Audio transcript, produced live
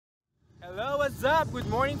Hello, what's up? Good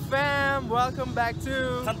morning, fam! Welcome back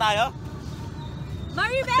to... Saan tayo?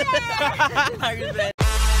 MARIVELES! MARIVELES!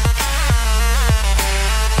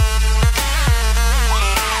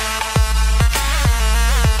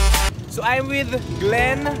 So I'm with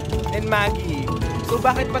Glenn and Maggie. So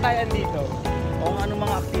bakit pa tayo andito? O ano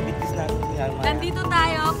mga activities natin? Nandito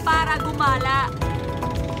tayo para gumala.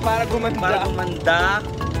 Para gumanda. Para gumanda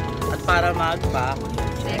at para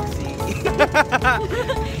magpa-sexy.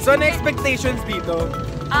 So ano expectations dito?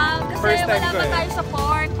 Kasi First time wala ko pa eh. tayo sa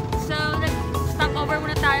port. So nag-stop over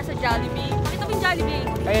muna tayo sa Jollibee. Pakita mo yung Jollibee.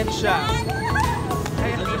 Ayan siya.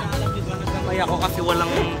 Ay, hindi na alam dito nagkamay ako kasi walang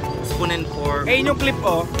spoon and fork. Ayun yung clip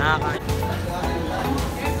oh. Nakakain.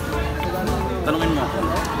 Tanungin mo ako.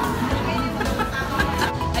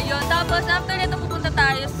 Ayun, tapos after nito pupunta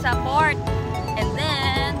tayo sa port. And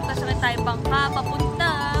then, pasakit tayo bangka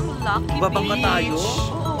papuntang LAKI Beach. Babangka tayo?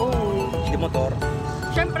 Oo. Hindi motor.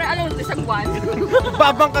 Siyempre, alam mo, isang buwan.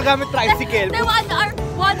 Babang ka gamit tricycle. Hindi, 1 hour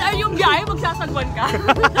yung biyahe, magsasagwan ka.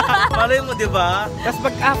 Malay mo, di ba?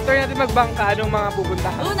 Tapos pag after natin magbangka, anong mga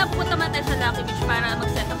pupuntahan? Una, pupunta man tayo sa LAKI Beach para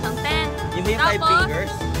mag-set up ng tent. Hindi yung 5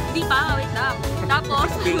 fingers? Hindi pa, wait lang.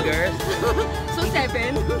 Tapos, 6 fingers? so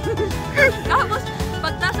 7. Tapos,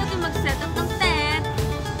 pagtas natin mag-set up ng tent,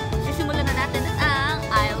 sisimulan na natin ang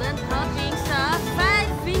island hopping sa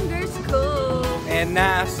 5 Fingers Cove. And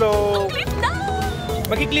na, so... Cliff dive!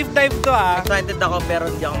 Magi-cliff dive to ah. Excited ako pero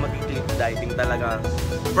hindi ako mag-cliff diving talaga.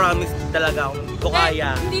 Promise talaga ako, hindi ko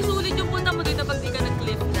kaya. Hindi sulit yung punta mo dito pag di ka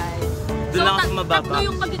nag-cliff dive. Doon lang ako mababa. Tatlo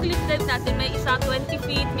yung pag-cliff dive natin. May isa 20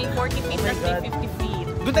 feet, may 40 feet, tapos may 50 feet.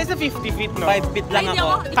 Doon tayo sa 50 feet, no? 5 feet lang Ay,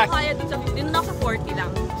 ako. hindi ko kaya dun sa 50. Dun ako sa 40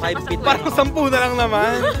 lang. 5 feet. Parang 10 na lang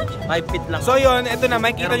naman. 5 feet lang. So yun, eto na,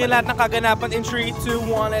 makikita nyo lahat ng kaganapan in 3,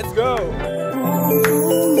 2, 1, let's go!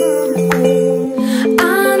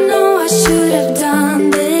 I know I should have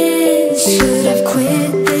done this, should have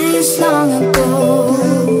quit this long ago.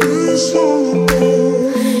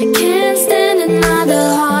 Can't stand another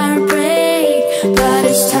heartbreak, but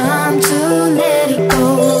it's time to let it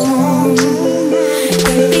go.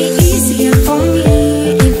 It'd be easier for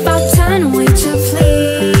me if I turn away to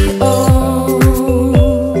flee, oh.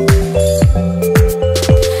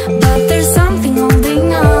 But there's something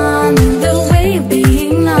holding on in the way of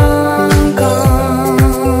being long gone.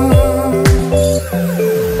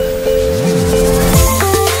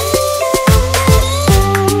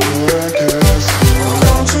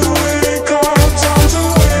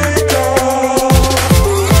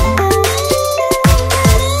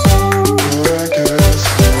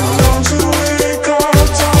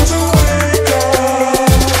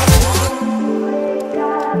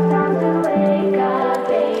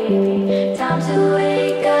 Time to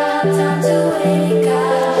wake up, time to wake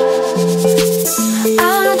up. I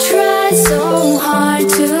tried so hard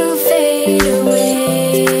to fade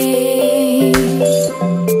away,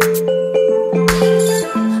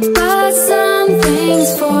 but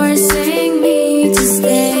something's forcing me to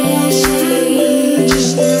stay.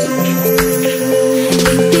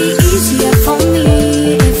 It'd be easier for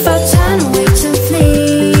me if I turn away to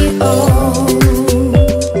flee, oh.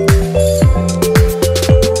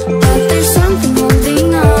 But there's something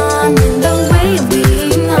holding on in the way of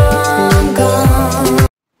being long gone.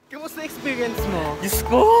 Kamusta experience mo? Diyos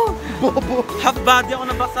ko! Bobo! Half body ako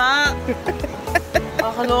nabasa!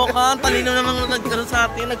 Kakalokan! Talino naman nagkaroon sa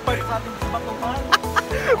atin. Nag-park sa atin sa batuhan.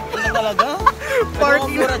 Ano talaga?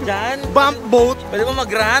 Parking Pwede mo dyan? Bump boat! Pwede mo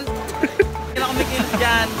mag-rant? Kailangan ko may kilos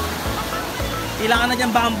dyan. Kailangan na dyan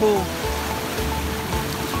bamboo.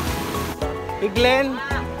 Hey Glenn,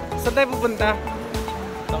 saan tayo pupunta?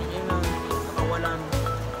 Tangina. Nakawalan.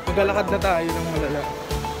 Maglalakad na tayo ng malala.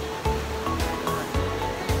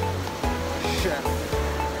 Shit.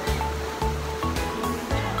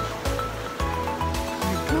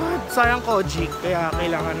 God, sayang Koji, kaya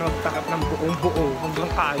kailangan magtakap ng buong buo hanggang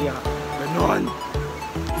kaya. Ganon.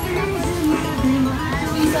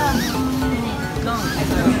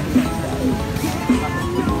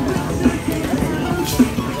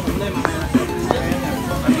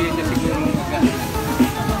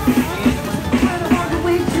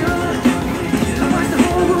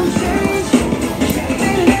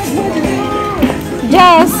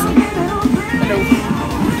 Yes! Hello.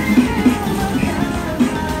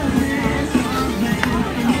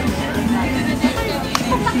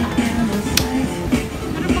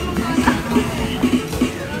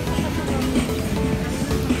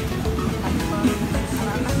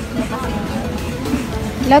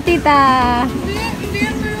 Hello, tita!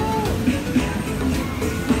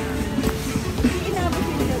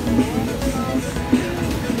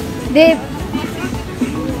 Dip!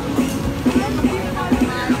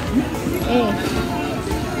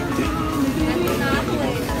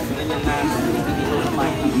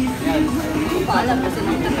 Paalam kasi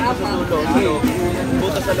ng kasama.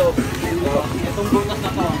 Butas sa loob. Itong butas na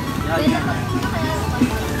to.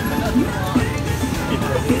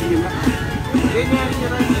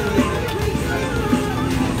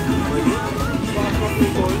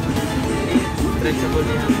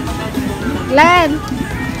 Glenn!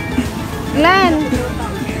 Glenn!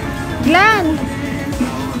 Glenn!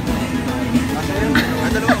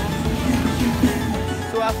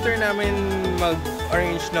 So after namin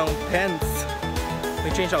mag-arrange ng tents,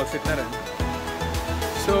 nag-change outfit na rin.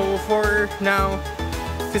 So for now,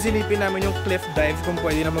 sisilipin namin yung cliff dive kung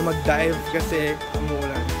pwede naman mag-dive kasi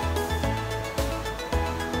umuulan.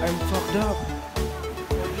 I'm fucked up.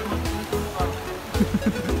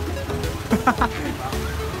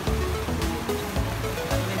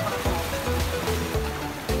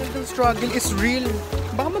 The struggle is real.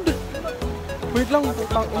 Baka wait lang,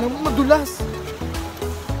 madulas.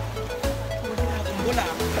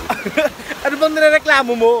 Ano bang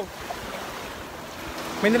nirereklamo mo?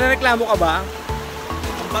 May nirereklamo ka ba?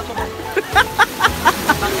 Ang bato ko.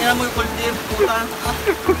 Tangina mo yung kultir, puta.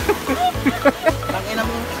 Tangina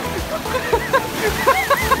mo.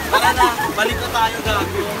 Tara na, balik na tayo,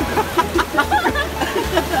 gago.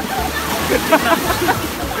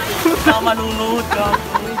 Manunod, gago.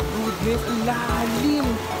 My goodness, lalim.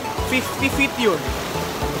 50 feet yun.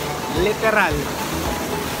 Literal.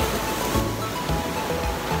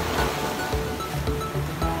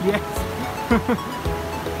 Yes.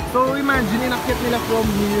 So imagine, inakyat nila from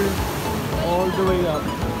here all the way up.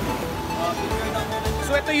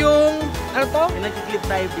 So ito yung, ano to? Yung nag-cliff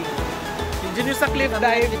diving. Diyan yung sa cliff Sabi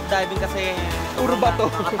dive. cliff diving kasi Puro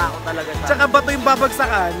bato. Nakatakot talaga siya. Tsaka bato yung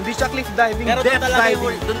babagsakan. Hindi siya cliff diving, pero death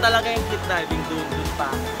diving. doon talaga yung cliff diving, doon pa.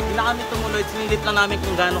 Hindi na kami tumuloy, sinilip lang namin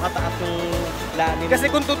kung gaano kataas yung lalim. Kasi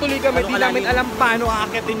kung tutuloy kami, di namin alam paano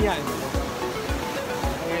aakitin yan.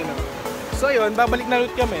 Ayun o. So yun, babalik na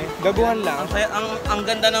ulit kami. Gaguhan lang. Ang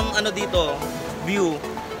ganda ng ano dito, view.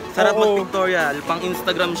 Sarap Oo. mag-pictorial, pang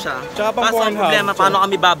Instagram siya. Tsaka pang Kaso ang Pornhub. problema, paano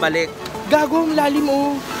kami babalik? Gago, ang lalim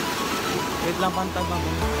o. Wait lang, pantay ba mo?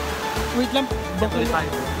 Wait lang. Tuloy tayo.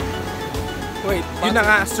 Wait, yun na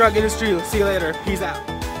nga. Struggle is real. See you later. Peace out.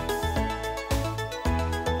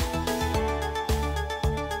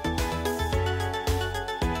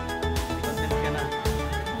 Content ka na.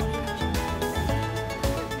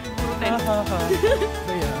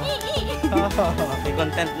 May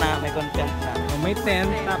content na, may content na. May tent,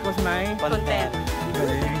 tapos may Content.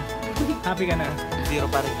 galing. Happy ka na. Zero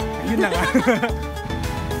pa rin. Yun na nga.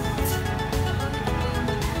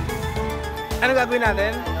 Ano gagawin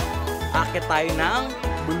natin? Akit tayo ng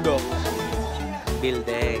Bundok.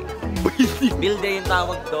 building. Building yung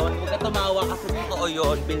tawag doon. Huwag ka tumawa kasi totoo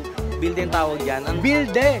yun. Building yung tawag yan.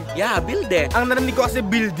 Building. Yeah, building. Ang narinig ko kasi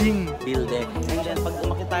building. Building. And then pag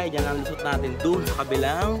umakit tayo dyan, ang lusot natin doon sa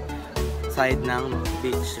kabilang side ng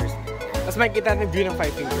beach. Tapos makikita natin view ng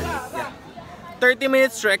 5 fingers. Yeah. 30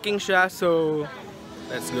 minutes trekking siya, so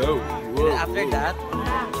let's go. And then after that,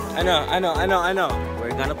 Ano?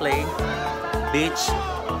 we're gonna play beach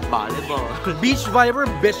volleyball. Beach volleyball,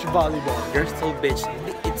 beach volleyball. You're so bitch.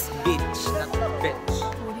 It's beach, not bitch.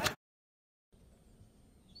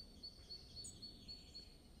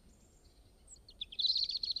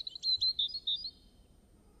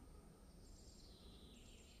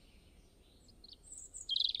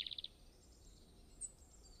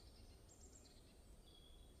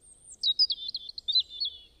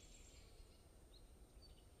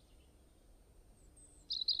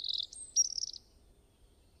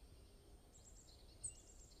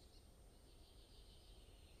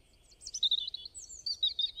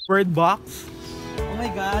 Bird box. Oh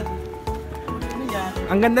my God. Ano yan?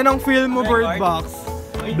 Ang ganda ng film mo, Bird Box.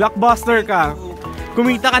 Blockbuster ka.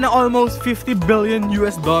 Kumita ka na almost $50 billion.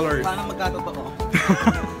 Sana magkatotoo.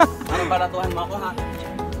 Ano baratuhan mo ako, ha?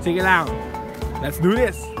 Sige lang. Let's do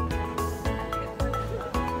this.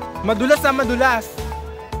 Madulas na madulas.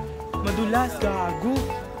 Madulas, gago.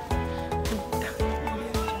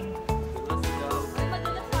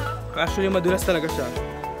 Actually, madulas talaga siya.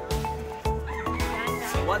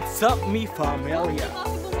 What's up, mi familia?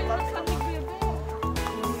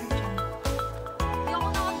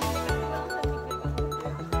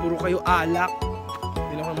 Puro kayo alak.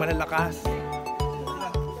 Hindi naman malalakas.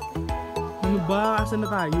 Ano ba? Asan na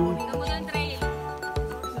tayo?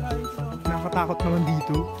 Nakakatakot naman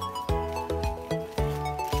dito.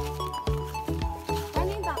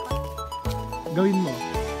 Gawin mo.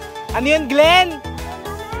 Ano yan, Glenn?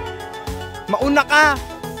 Mauna ka!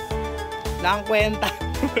 Wala kang kwenta.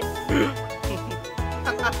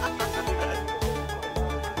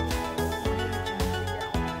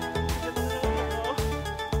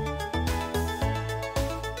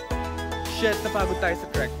 shit, napagod tayo sa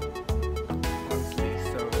trek. Honestly,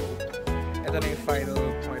 so, ito na yung final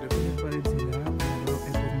point of view. Pa rin sila, pero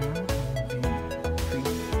ito na. 3,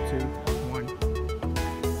 2, 1.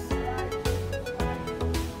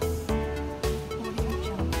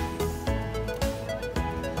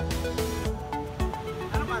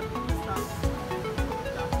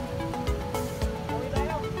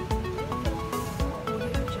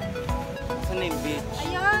 Saan na yung beach?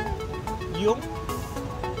 Ayun! Yung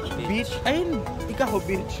beach? Ayun, ikaw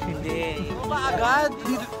beach. Hindi. Ano ba agad?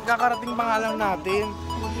 Dito, kakarating pa nga lang natin.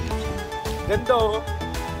 Ganda oh.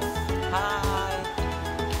 Hi!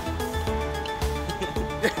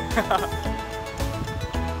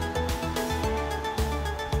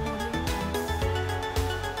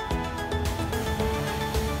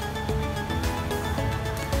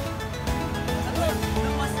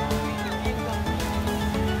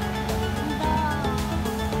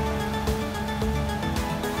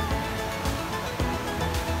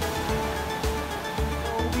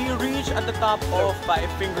 We reached at the top of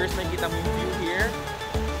Five Fingers. Makita mo yung view here.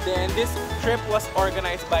 Then this trip was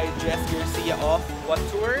organized by Jess Garcia of what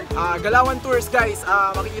tour? Galawan Tours guys,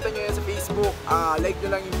 makikita nyo yan sa Facebook, like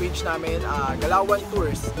nyo lang yung page namin, Galawan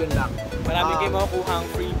Tours, yun lang. Marami kayo makukuhang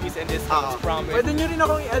freebies and discounts from it. Pwede nyo rin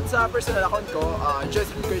akong i-add sa personal account ko, Jess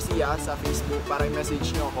Garcia sa Facebook, para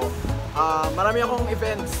i-message nyo ako. Marami akong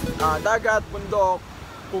events, dagat, bundok,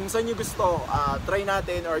 kung saan nyo gusto, try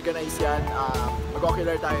natin, organize yan,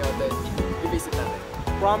 mag-ocular tayo, then i-visit natin.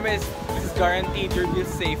 Promise, this is guaranteed you'll be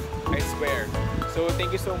safe, I swear. So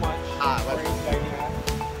thank you so much for inviting us.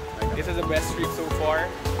 This is the best trip so far.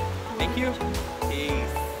 Thank you.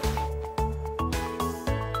 Peace.